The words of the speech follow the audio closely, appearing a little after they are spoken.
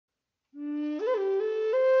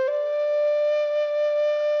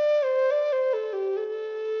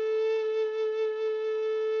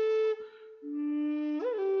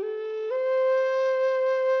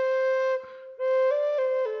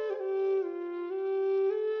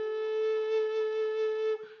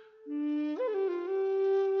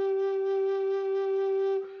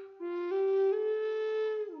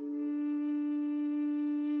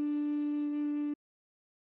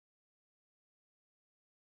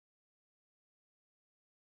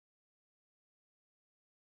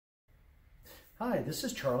Hi, this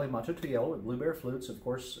is Charlie Mato-Toyela with Blue Bear Flutes. Of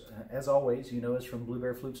course, as always, you know us from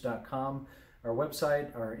bluebearflutes.com. Our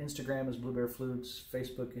website, our Instagram is Blue Bear Flutes,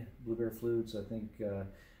 Facebook Blue Bear Flutes, I think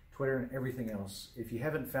Twitter and everything else. If you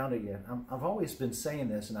haven't found it yet, I've always been saying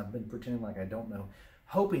this and I've been pretending like I don't know,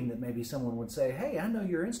 hoping that maybe someone would say, hey, I know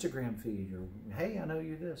your Instagram feed, or hey, I know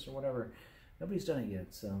you this, or whatever. Nobody's done it yet,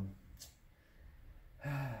 so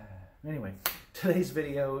anyway, today's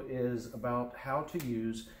video is about how to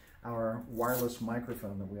use our wireless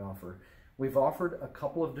microphone that we offer. We've offered a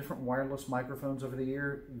couple of different wireless microphones over the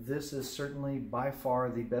year. This is certainly by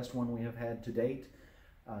far the best one we have had to date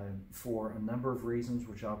for a number of reasons,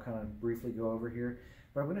 which I'll kind of briefly go over here.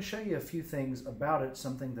 But I'm going to show you a few things about it,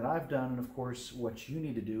 something that I've done, and of course what you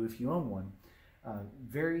need to do if you own one.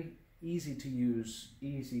 Very easy to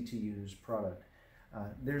use product.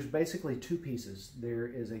 There's basically two pieces. There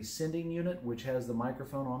is a sending unit, which has the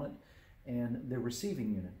microphone on it, and the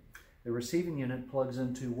receiving unit. The receiving unit plugs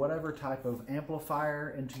into whatever type of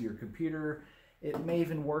amplifier into your computer. It may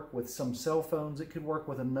even work with some cell phones. It could work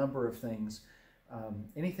with a number of things.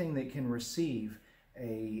 Anything that can receive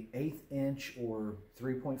a 1/8 inch or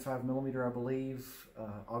 3.5 millimeter, I believe,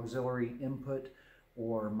 auxiliary input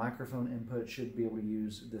or microphone input should be able to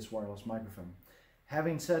use this wireless microphone.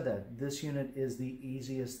 Having said that, this unit is the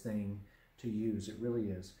easiest thing to use. It really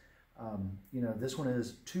is. You know, this one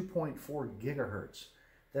is 2.4 gigahertz.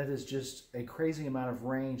 That is just a crazy amount of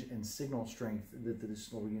range and signal strength that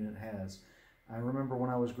this little unit has. I remember when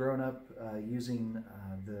I was growing up using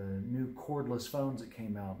the new cordless phones that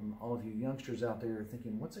came out, and all of you youngsters out there are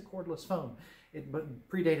thinking, what's a cordless phone? It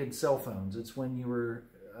predated cell phones. It's when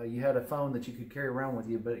you had a phone that you could carry around with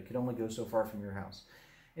you, but it could only go so far from your house.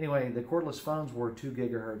 Anyway, the cordless phones were 2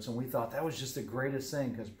 gigahertz, and we thought that was just the greatest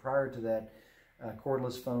thing, because prior to that,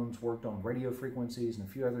 cordless phones worked on radio frequencies and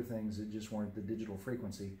a few other things that just weren't the digital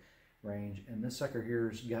frequency range. And this sucker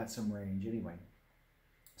here's got some range anyway.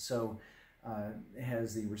 So it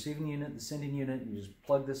has the receiving unit, the sending unit. You just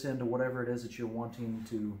plug this into whatever it is that you're wanting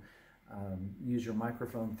to use your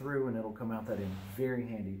microphone through, and it'll come out that end. Very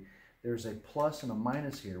handy. There's a plus and a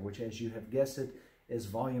minus here, which, as you have guessed it, is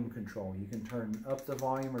volume control. You can turn up the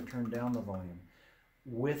volume or turn down the volume.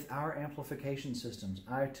 With our amplification systems,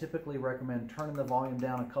 I typically recommend turning the volume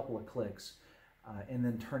down a couple of clicks and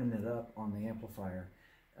then turning it up on the amplifier.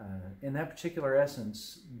 In that particular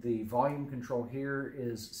essence, the volume control here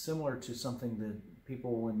is similar to something that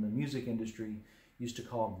people in the music industry used to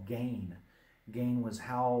call gain. Gain was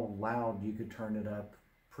how loud you could turn it up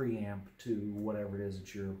preamp to whatever it is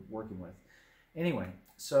that you're working with. Anyway,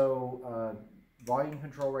 so volume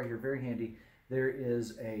control right here, very handy. There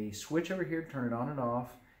is a switch over here to turn it on and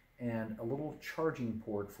off, and a little charging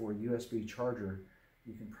port for a USB charger.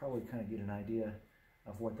 You can probably kind of get an idea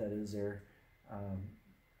of what that is there.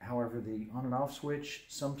 However, the on and off switch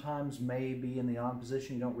sometimes may be in the on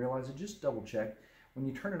position. You don't realize it. Just double check. When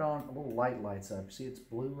you turn it on, a little light lights up. See, it's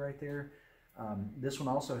blue right there. This one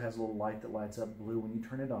also has a little light that lights up blue when you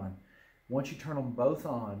turn it on. Once you turn them both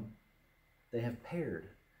on, they have paired.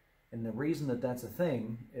 And the reason that that's a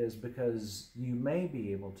thing is because you may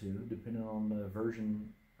be able to, depending on the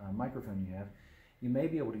version microphone you have, you may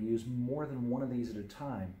be able to use more than one of these at a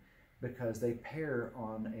time, because they pair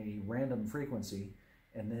on a random frequency.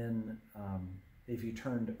 And then if you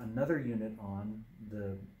turned another unit on,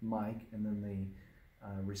 the mic and then the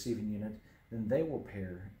receiving unit, then they will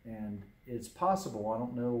pair. And it's possible, I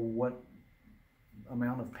don't know what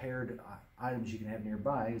amount of paired items you can have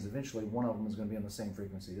nearby, because eventually one of them is going to be on the same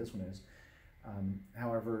frequency this one is.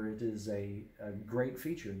 However, it is a great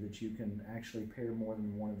feature that you can actually pair more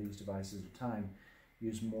than one of these devices at a time,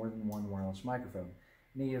 use more than one wireless microphone.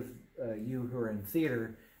 Any of you who are in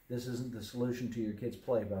theater, this isn't the solution to your kids'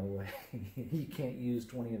 play, by the way. You can't use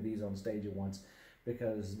 20 of these on stage at once,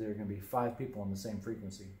 because there are going to be 5 people on the same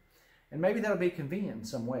frequency. And maybe that'll be convenient in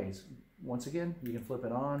some ways. Once again, you can flip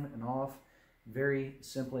it on and off very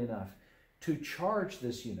simply enough. To charge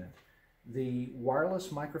this unit, the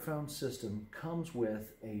wireless microphone system comes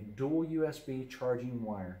with a dual USB charging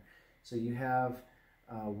wire. So you have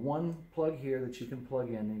one plug here that you can plug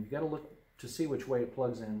in, and you've got to look to see which way it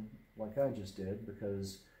plugs in, like I just did,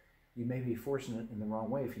 because you may be forcing it in the wrong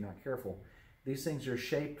way if you're not careful. These things are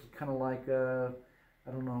shaped kind of like,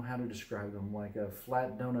 I don't know how to describe them, like a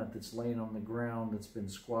flat donut that's laying on the ground that's been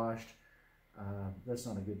squashed. That's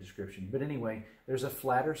not a good description. But anyway, there's a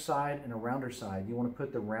flatter side and a rounder side. You want to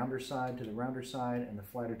put the rounder side to the rounder side and the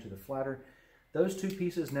flatter to the flatter. Those two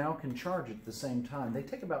pieces now can charge at the same time. They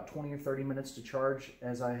take about 20 or 30 minutes to charge,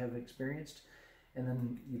 as I have experienced. And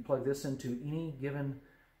then you plug this into any given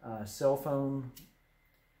cell phone,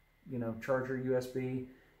 charger USB.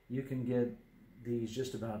 You can get these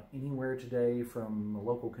just about anywhere today, from a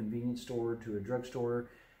local convenience store to a drugstore.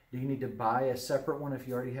 Do you need to buy a separate one if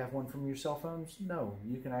you already have one from your cell phones? No,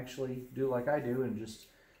 you can actually do like I do and just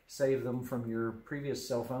save them from your previous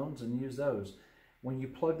cell phones and use those. When you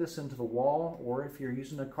plug this into the wall, or if you're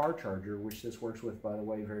using a car charger, which this works with, by the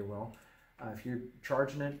way, very well, if you're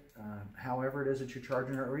charging it, however it is that you're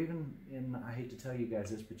charging it, or even in, I hate to tell you guys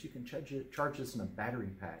this, but you can charge this in a battery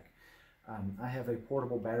pack. I have a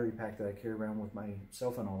portable battery pack that I carry around with my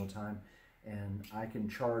cell phone all the time, and I can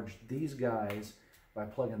charge these guys by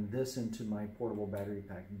plugging this into my portable battery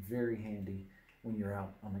pack. Very handy when you're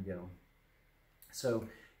out on the go. So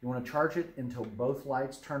you want to charge it until both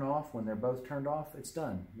lights turn off. When they're both turned off, it's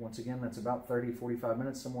done. Once again, that's about 30-45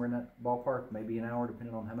 minutes, somewhere in that ballpark, maybe an hour,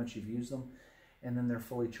 depending on how much you've used them, and then they're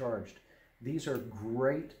fully charged. These are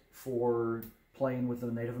great for playing with the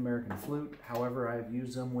Native American flute. However, I've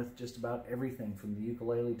used them with just about everything, from the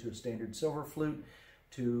ukulele to a standard silver flute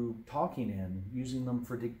to talking in, using them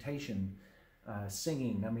for dictation,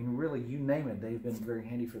 singing. I mean, really, you name it, they've been very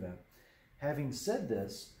handy for that. Having said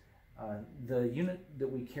this, the unit that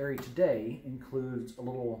we carry today includes a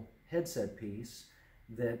little headset piece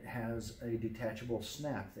that has a detachable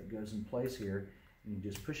snap that goes in place here. And you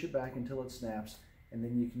just push it back until it snaps, and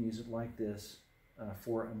then you can use it like this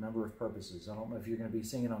for a number of purposes. I don't know if you're going to be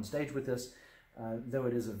singing on stage with this, though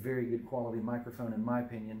it is a very good quality microphone in my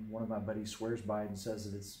opinion. One of my buddies swears by it and says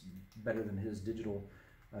that it's better than his digital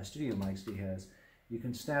studio mics he has. You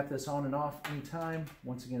can snap this on and off anytime,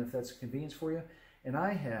 once again, if that's a convenience for you. And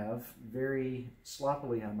I have, very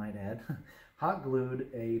sloppily I might add, hot glued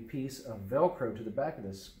a piece of Velcro to the back of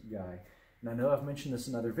this guy. And I know I've mentioned this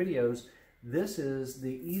in other videos. This is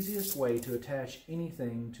the easiest way to attach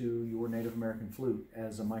anything to your Native American flute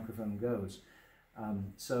as a microphone goes.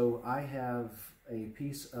 So I have a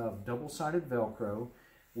piece of double-sided Velcro,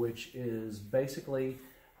 which is basically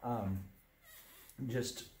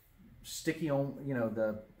just sticky on, you know,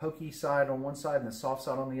 the pokey side on one side and the soft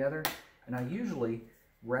side on the other. And I usually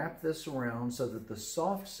wrap this around so that the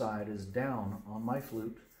soft side is down on my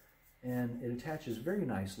flute, and it attaches very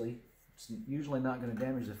nicely. It's usually not going to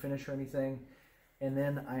damage the finish or anything. And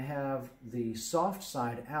then I have the soft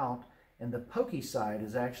side out, and the pokey side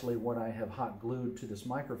is actually what I have hot glued to this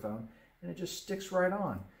microphone, and it just sticks right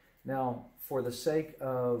on. Now, for the sake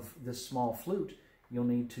of this small flute, you'll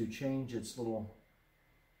need to change its little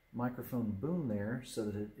microphone boom there so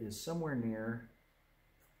that it is somewhere near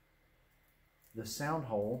the sound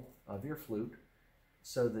hole of your flute,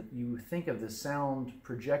 so that you think of the sound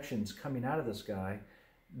projections coming out of this guy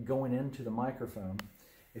going into the microphone.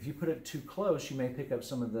 If you put it too close, you may pick up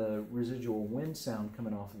some of the residual wind sound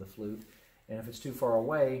coming off of the flute, and if it's too far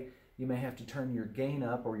away, you may have to turn your gain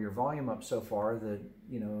up or your volume up so far that,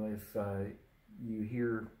 you know, if you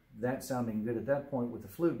hear that sounding good at that point with the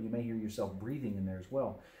flute, you may hear yourself breathing in there as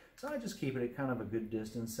well. So I just keep it at kind of a good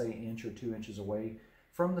distance, say an inch or 2 inches away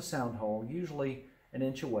from the sound hole, usually an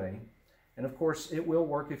inch away. And of course, it will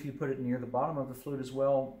work if you put it near the bottom of the flute as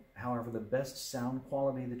well. However, the best sound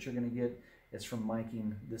quality that you're going to get is from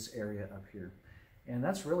miking this area up here. And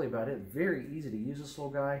that's really about it. Very easy to use this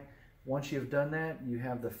little guy. Once you've done that, you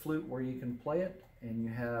have the flute where you can play it, and you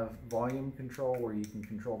have volume control where you can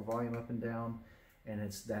control the volume up and down, and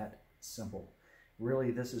it's that simple.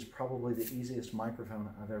 Really, this is probably the easiest microphone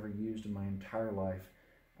I've ever used in my entire life.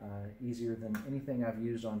 Easier than anything I've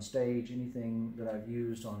used on stage, anything that I've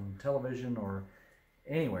used on television or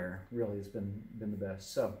anywhere. Really, it's been the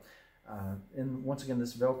best. So, and once again,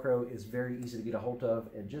 this Velcro is very easy to get a hold of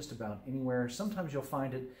at just about anywhere. Sometimes you'll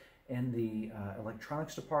find it in the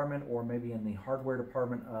electronics department, or maybe in the hardware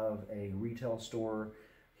department of a retail store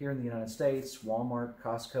here in the United States. Walmart,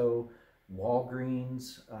 Costco,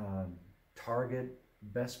 Walgreens, Target,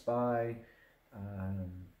 Best Buy,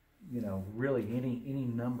 you know, really any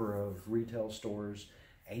number of retail stores,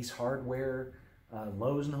 Ace Hardware,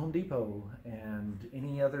 Lowe's and Home Depot, and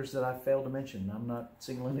any others that I've failed to mention. I'm not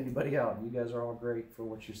singling anybody out. You guys are all great for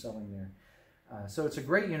what you're selling there. So it's a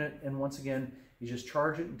great unit, and once again, you just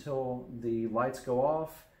charge it until the lights go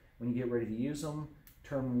off. When you get ready to use them,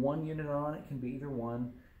 turn one unit on. It can be either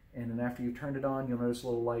one. And then after you've turned it on, you'll notice a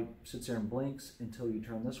little light sits there and blinks until you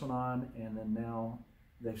turn this one on, and then now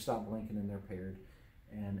they've stopped blinking and they're paired.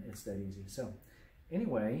 And it's that easy. So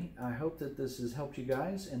anyway, I hope that this has helped you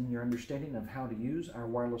guys in your understanding of how to use our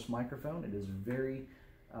wireless microphone. It is very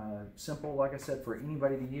simple, like I said, for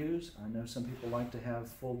anybody to use. I know some people like to have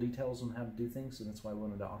full details on how to do things, so that's why I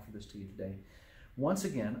wanted to offer this to you today. Once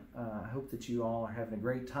again, I hope that you all are having a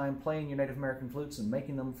great time playing your Native American flutes and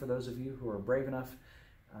making them, for those of you who are brave enough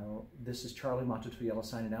This is Charlie Mato-Toyela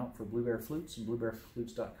signing out for Blue Bear Flutes and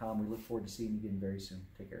bluebearflutes.com. We look forward to seeing you again very soon.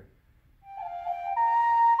 Take care.